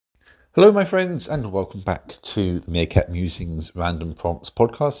Hello, my friends, and welcome back to the Meerkat Musings Random Prompts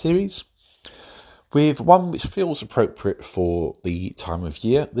podcast series with one which feels appropriate for the time of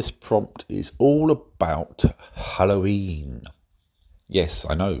year. This prompt is all about Halloween. Yes,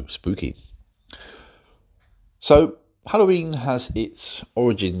 I know, spooky. So, Halloween has its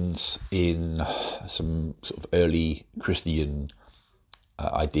origins in some sort of early Christian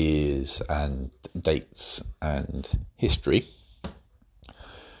ideas and dates and history.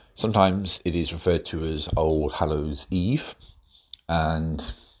 Sometimes it is referred to as All Hallows Eve,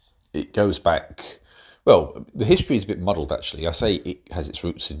 and it goes back, well, the history is a bit muddled actually. I say it has its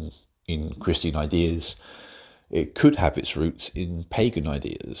roots in Christian ideas. It could have its roots in pagan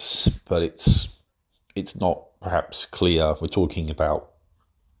ideas, but it's not perhaps clear. We're talking about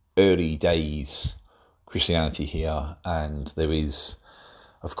early days Christianity here, and there is,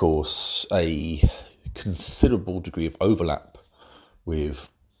 of course, a considerable degree of overlap with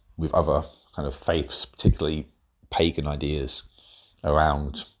other kind of faiths, particularly pagan ideas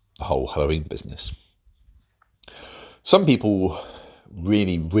around the whole Halloween business. Some people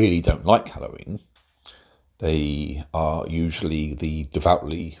really, really don't like Halloween. They are usually the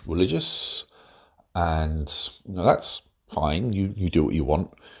devoutly religious, and that's fine. You do what you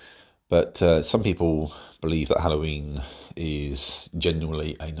want. But some people believe that Halloween is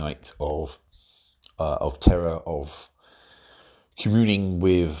genuinely a night of terror, of communing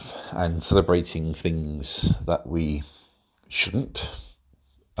with and celebrating things that we shouldn't.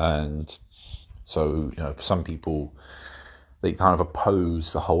 And so, for some people, they kind of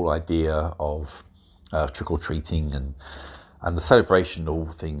oppose the whole idea of trick-or-treating and the celebration of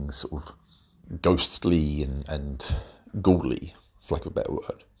all things sort of ghostly and ghouly, for lack of a better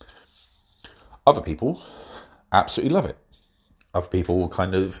word. Other people absolutely love it. Other people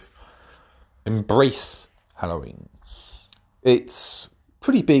kind of embrace Halloween. It's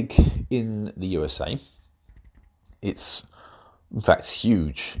pretty big in the USA. It's, in fact,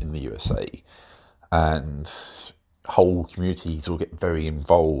 huge in the USA. And whole communities will get very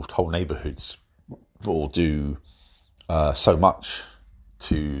involved. Whole neighbourhoods will do so much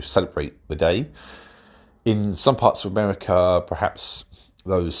to celebrate the day. In some parts of America, perhaps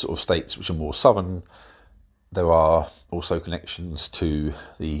those sort of states which are more southern, there are also connections to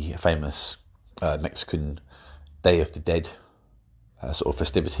the famous Mexican Day of the Dead sort of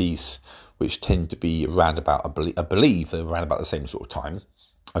festivities, which tend to be around about, I believe they're around about the same sort of time.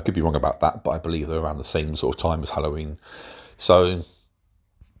 I could be wrong about that, but I believe they're around the same sort of time as Halloween. So,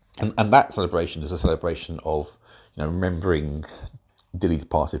 and that celebration is a celebration of, remembering dearly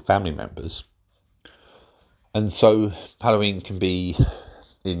departed family members. And so Halloween can be,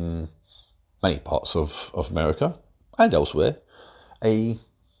 in many parts of America and elsewhere, a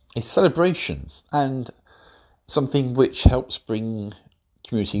celebration and something which helps bring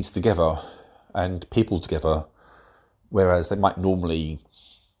communities together and people together, whereas they might normally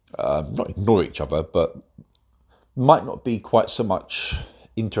not ignore each other, but might not be quite so much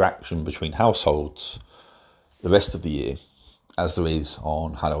interaction between households the rest of the year as there is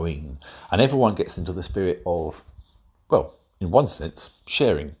on Halloween. And everyone gets into the spirit of, well, in one sense,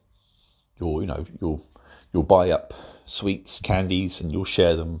 sharing. You'll buy up sweets, candies, and you'll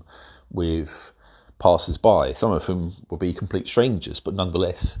share them with passers-by. Some of whom will be complete strangers, but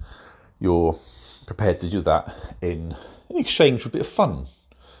nonetheless, you're prepared to do that in exchange for a bit of fun.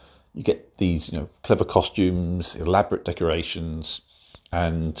 You get these, clever costumes, elaborate decorations,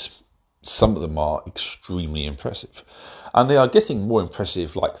 and some of them are extremely impressive. And they are getting more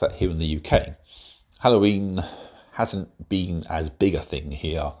impressive like that here in the UK. Halloween hasn't been as big a thing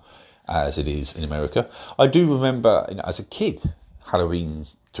here as it is in America. I do remember, as a kid, Halloween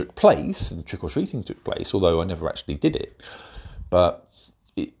took place and trick-or-treating took place, although I never actually did it. But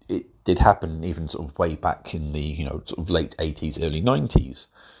it did happen even sort of way back in the, sort of late 80s, early 90s.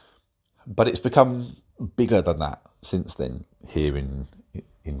 But it's become bigger than that since then here in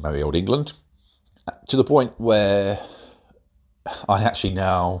merry old England, to the point where I actually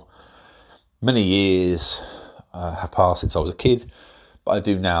now, many years have passed since I was a kid, but I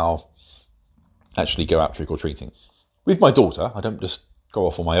do now actually go out trick-or-treating with my daughter. I don't just go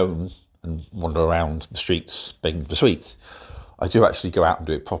off on my own and wander around the streets begging for sweets. I do actually go out and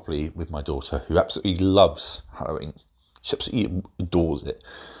do it properly with my daughter, who absolutely loves Halloween. She absolutely adores it.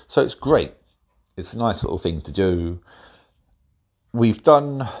 So it's great. It's a nice little thing to do. We've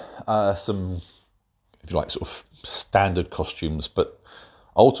done some, if you like, sort of standard costumes, but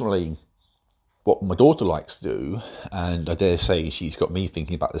ultimately what my daughter likes to do, and I dare say she's got me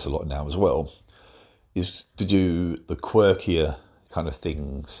thinking about this a lot now as well, is to do the quirkier kind of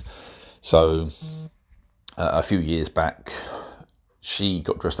things. So a few years back, She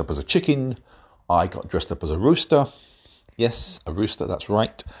got dressed up as a chicken. I got dressed up as a rooster. Yes, a rooster, that's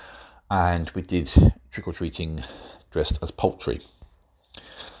right. And we did trick-or-treating dressed as poultry,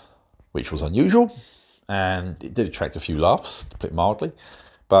 which was unusual. And it did attract a few laughs, to put it mildly.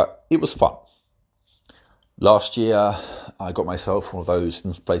 But it was fun. Last year, I got myself one of those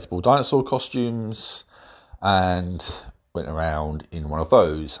inflatable dinosaur costumes and went around in one of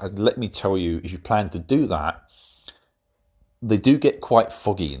those. And let me tell you, if you plan to do that, they do get quite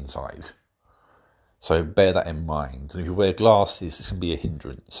foggy inside. So bear that in mind. And if you wear glasses, this can be a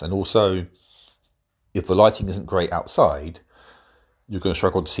hindrance. And also, if the lighting isn't great outside, you're going to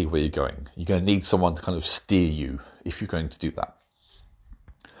struggle to see where you're going. You're going to need someone to kind of steer you if you're going to do that.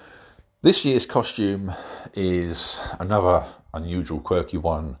 This year's costume is another unusual, quirky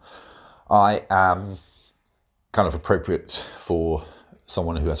one. I am kind of appropriate for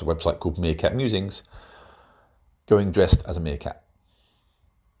someone who has a website called Meerkat Musings, going dressed as a meerkat.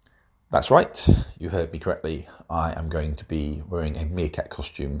 That's right, you heard me correctly. I am going to be wearing a meerkat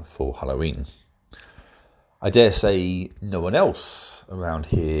costume for Halloween. I dare say no one else around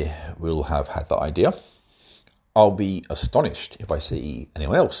here will have had that idea. I'll be astonished if I see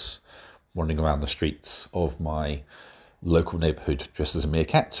anyone else wandering around the streets of my local neighbourhood dressed as a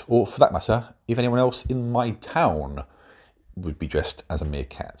meerkat, or for that matter, if anyone else in my town would be dressed as a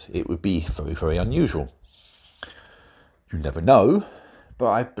meerkat. It would be very, very unusual. You never know, but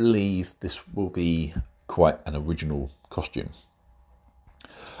I believe this will be quite an original costume.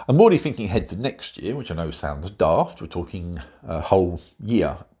 I'm already thinking ahead to next year, which I know sounds daft. We're talking a whole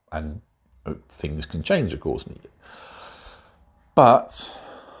year, and things can change, of course, in a year. But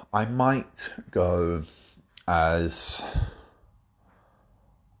I might go as,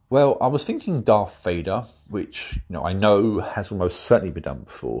 well, I was thinking Darth Vader, which I know has almost certainly been done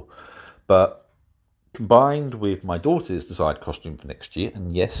before, but combined with my daughter's desired costume for next year,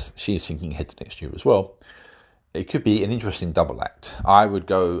 and yes, she's thinking ahead to next year as well, it could be an interesting double act. I would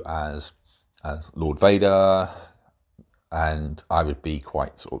go as Lord Vader, and I would be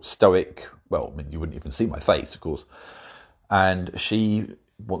quite sort of stoic. Well, I mean, you wouldn't even see my face, of course. And she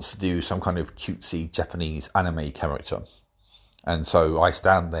wants to do some kind of cutesy Japanese anime character. And so I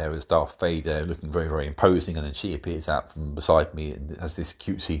stand there as Darth Vader, looking very, very imposing, and then she appears out from beside me as this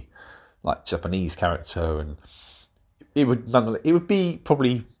cutesy, like, Japanese character. And it would be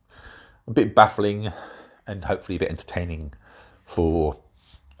probably a bit baffling and hopefully a bit entertaining for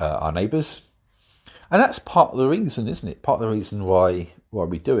our neighbours. And that's part of the reason, isn't it? Part of the reason why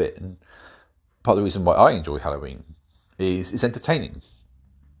we do it, and part of the reason why I enjoy Halloween is it's entertaining.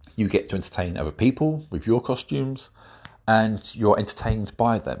 You get to entertain other people with your costumes, and you're entertained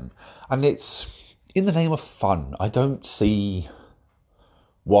by them. And it's in the name of fun. I don't see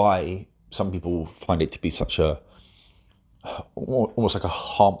why some people find it to be such a, almost like a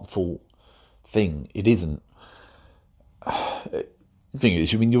harmful thing. It isn't. The thing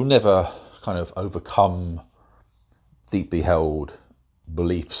is, you'll never kind of overcome deeply held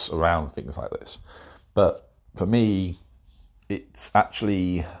beliefs around things like this. But for me, it's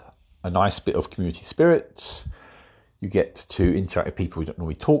actually a nice bit of community spirit. You get to interact with people you don't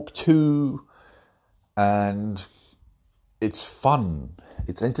normally talk to, and it's fun,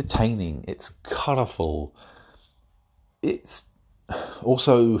 it's entertaining, it's colourful. It's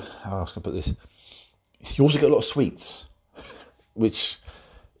also, how else can I put this? You also get a lot of sweets, which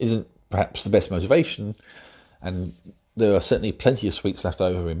isn't perhaps the best motivation, and there are certainly plenty of sweets left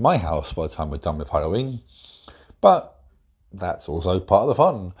over in my house by the time we're done with Halloween, but that's also part of the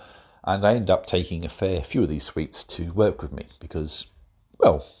fun. And I end up taking a fair few of these sweets to work with me because,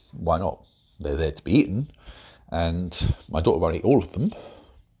 well, why not? They're there to be eaten, and my daughter won't eat all of them,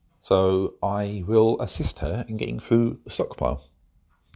 so I will assist her in getting through the stockpile.